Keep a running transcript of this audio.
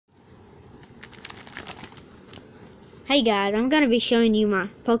Hey guys, I'm going to be showing you my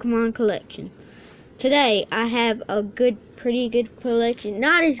Pokemon collection. Today, I have a pretty good collection.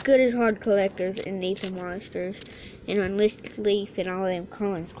 Not as good as Hard Collectors and Lethal Monsters and Unlisted Leaf and all them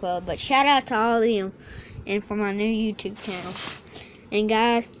Collins Club. But shout out to all of them and for my new YouTube channel. And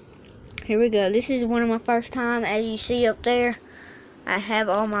guys, here we go. This is one of my first time. As you see up there, I have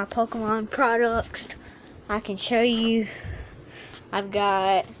all my Pokemon products. I can show you. I've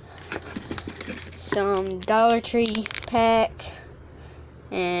got some Dollar Tree packs,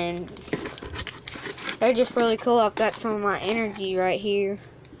 and they're just really cool. I've got some of my energy right here,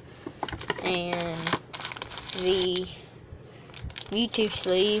 and the Mewtwo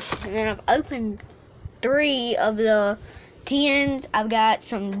sleeves, and then I've opened 3 of the tins. I've got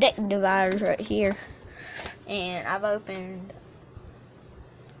some deck dividers right here, and I've opened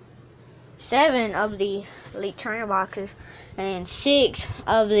 7 of the Elite Trainer boxes, and 6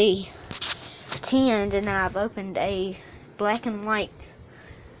 of the tins, and then I've opened a black and white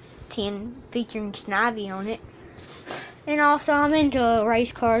tin featuring Snivy on it. And also I'm into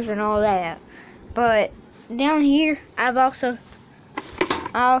race cars and all that. But down here I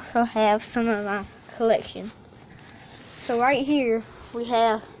also have some of my collections. So right here we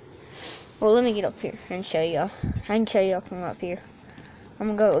have, well, let me get up here and show y'all. I can show y'all from up here.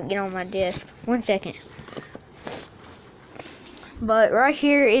 I'm gonna go get on my desk. 1 second. But right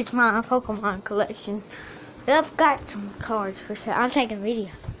here is my Pokemon collection. I've got some cards for sale. I'm taking video.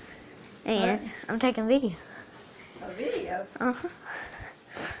 And what? I'm taking video. A video? Uh-huh.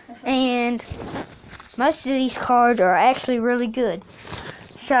 And most of these cards are actually really good.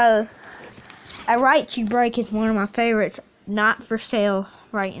 So, A Right to Break is one of my favorites. Not for sale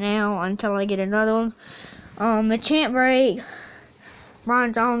right now until I get another one. Machamp Break,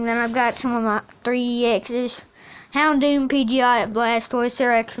 Bronzong. Then I've got some of my 3EXs. Houndoom, Pidgeot, Blastoise,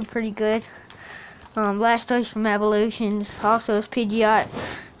 they're actually pretty good. Blastoise from Evolutions, also is Pidgeot.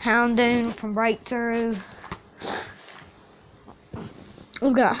 Houndoom from Breakthrough.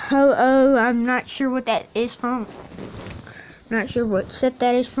 We've got Ho-Oh, I'm not sure what that is from. Not sure what set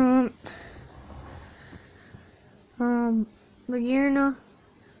that is from. Magearna.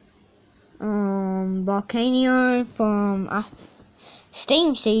 Volcanion from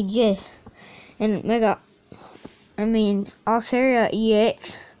Steam Seed, yes. And Altaria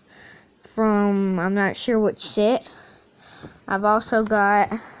EX from, I'm not sure which set. I've also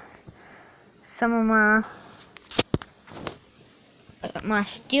got some of my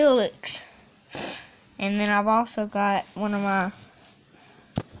Steelix, and then I've also got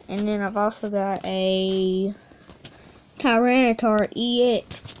a Tyranitar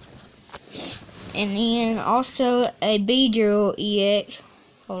EX, and then also a Beedrill EX.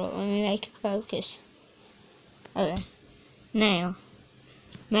 Hold on, let me make it focus. Okay, now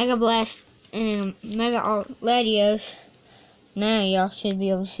Mega Blast and Mega Latios. Now y'all should be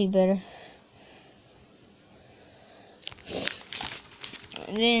able to see better.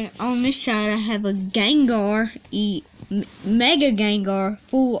 And then on this side I have a Gengar, Mega Gengar,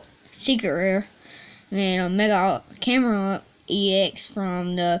 full secret rare. And then a Mega Camerupt EX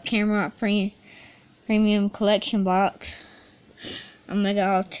from the Camerupt Premium Collection box. A Mega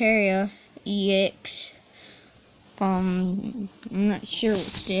Altaria EX. I'm not sure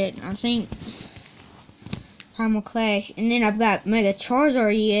what's that. I think Primal Clash. And then I've got Mega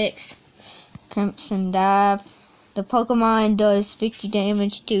Charizard EX. Crimson Dive. The Pokemon does 50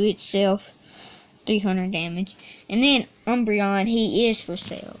 damage to itself. 300 damage. And then Umbreon, he is for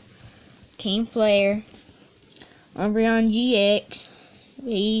sale. Team Flare. Umbreon GX.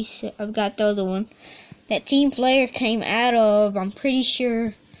 I've got the other one. That Team Flare came out of, I'm pretty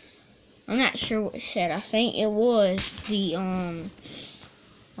sure, I'm not sure what set. I think it was the, I'm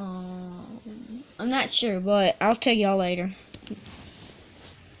not sure, but I'll tell y'all later.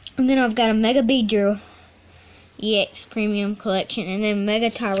 And then I've got a Mega Beedrill EX Premium Collection, and then Mega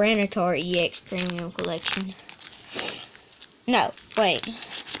Tyranitar EX Premium Collection. No, wait.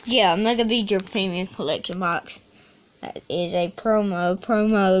 Yeah, Mega Beedrill Premium Collection box. That is a promo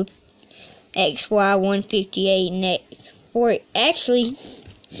XY158 neck. For actually,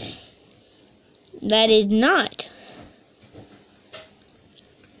 that is not.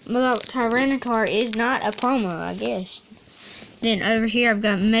 Mega Tyranitar is not a promo, I guess. Then over here I've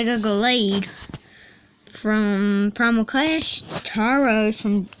got Mega Gallade from Primal Clash, Taros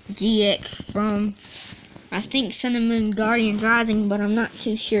from GX from, I think, Sun and Moon Guardians Rising, but I'm not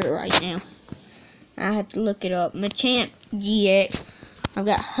too sure right now. I have to look it up. Machamp GX. I've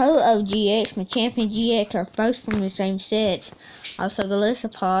got Ho-Oh GX, Machamp and GX are both from the same sets. Also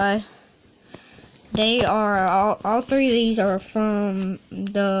Golisopod. They are all three of these are from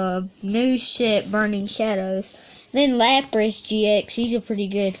the new set Burning Shadows. Then Lapras GX, he's a pretty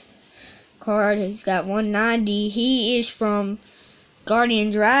good card. He's got 190. He is from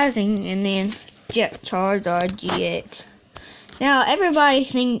Guardians Rising, and then Charizard GX. Now everybody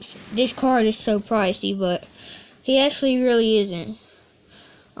thinks this card is so pricey, but he actually really isn't.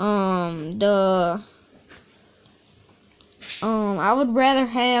 I would rather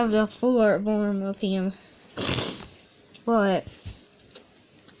have the full art form of him, but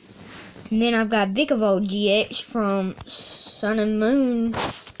and then I've got Vikavolt GX from Sun and Moon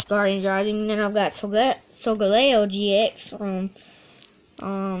Guardians Rising, and then I've got Solgaleo GX from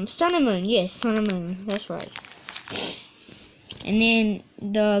Sun and Moon. Yes, Sun and Moon. That's right. And then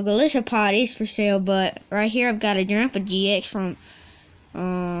the Golisopod is for sale, but right here I've got a Grandpa GX from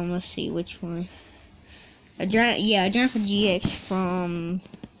let's see which one. A Grandpa GX from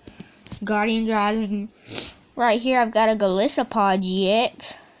Guardians Rising. Right here I've got a Golisopod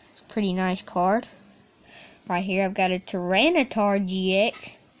GX. Pretty nice card. Right here I've got a Tyranitar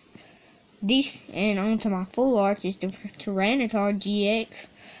GX. This, and onto my full arts is the Tyranitar GX.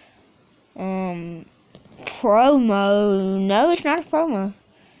 Promo. No, it's not a promo,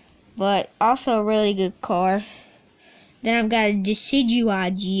 but also a really good card. Then I've got a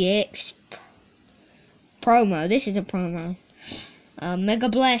Decidueye GX promo. This is a promo. Mega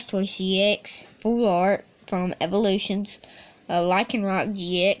Blastoise GX full art from Evolutions. A Lycanroc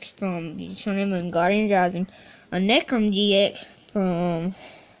GX from Sun and Moon Guardians Rising. A Necrom GX from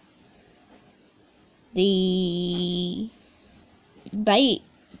the bait.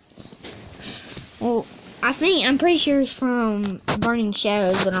 Well, I'm pretty sure it's from Burning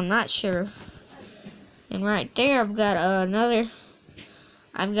Shadows, but I'm not sure. And right there, I've got an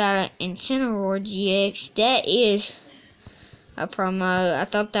Incineroar GX. That is a promo. I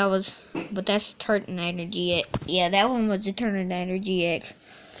thought that was, but that's a Turtonator GX. Yeah, that one was a Turtonator GX.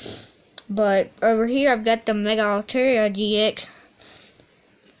 But over here, I've got the Mega Altaria GX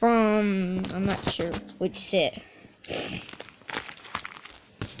from, I'm not sure which set.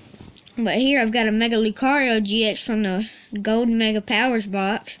 But here I've got a Mega Lucario GX from the Gold Mega Powers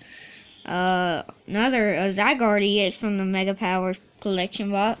box. A Zygarde EX from the Mega Powers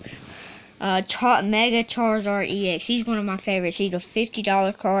collection box. Mega Charizard EX. He's one of my favorites. He's a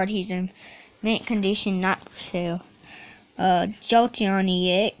 $50 card. He's in mint condition, not for sale. Jolteon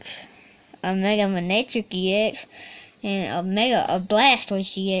EX. A Mega Manectric EX. And a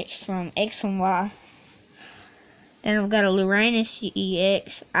Blastoise EX from X and Y. Then I've got a Luranus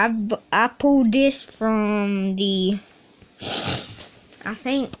EX. I pulled this from the, I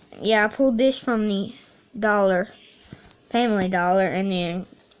pulled this from the Family Dollar, and then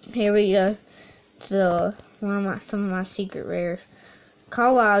here we go to some of my secret rares.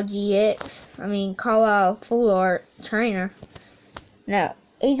 Kawhi Full Art Trainer. Now,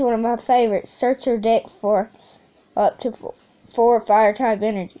 he's one of my favorites. Search your deck for up to 4 Fire type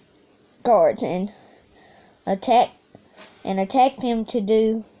energy cards and attack them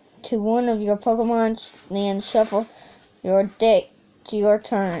to one of your Pokemon, then shuffle your deck to your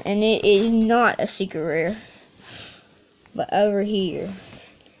turn. And it is not a secret rare, but over here.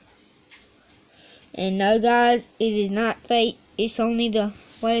 And no, guys, it is not fake. It's only the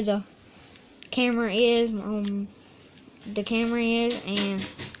way the camera is. And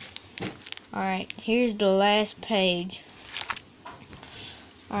alright, here's the last page.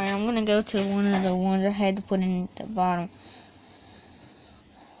 Alright, I'm gonna go to one of the ones I had to put in the bottom.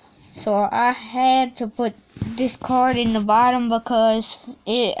 So I had to put this card in the bottom because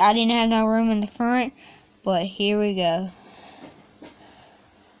I didn't have no room in the front. But here we go.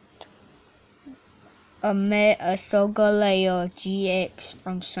 A Solgaleo GX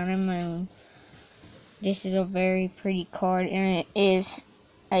from Sun and Moon. This is a very pretty card, and it is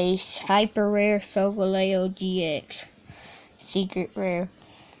a hyper rare Solgaleo GX secret rare.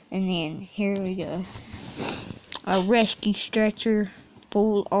 And then here we go, a Rescue Stretcher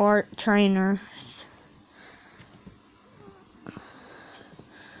Full Art Trainer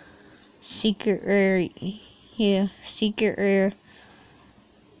secret rare. Yeah, secret rare.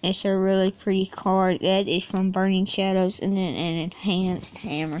 It's a really pretty card. That is from Burning Shadows, and then an enhanced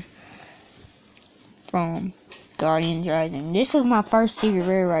hammer from Guardians Rising. This was my first secret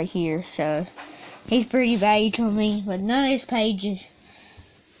rare right here, so he's pretty valuable to me. But none of this page is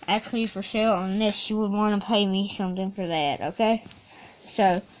actually for sale unless you would want to pay me something for that, okay?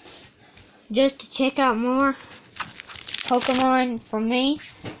 So, just to check out more Pokemon from me,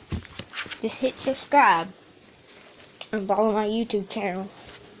 just hit subscribe and follow my YouTube channel.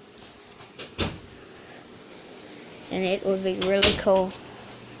 And it would be really cool.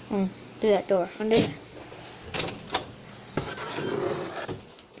 Do that door. Undo it.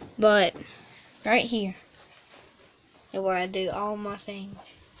 But right here is where I do all my things.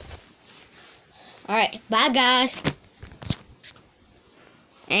 Alright, bye guys.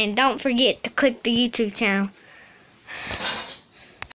 And don't forget to click the YouTube channel.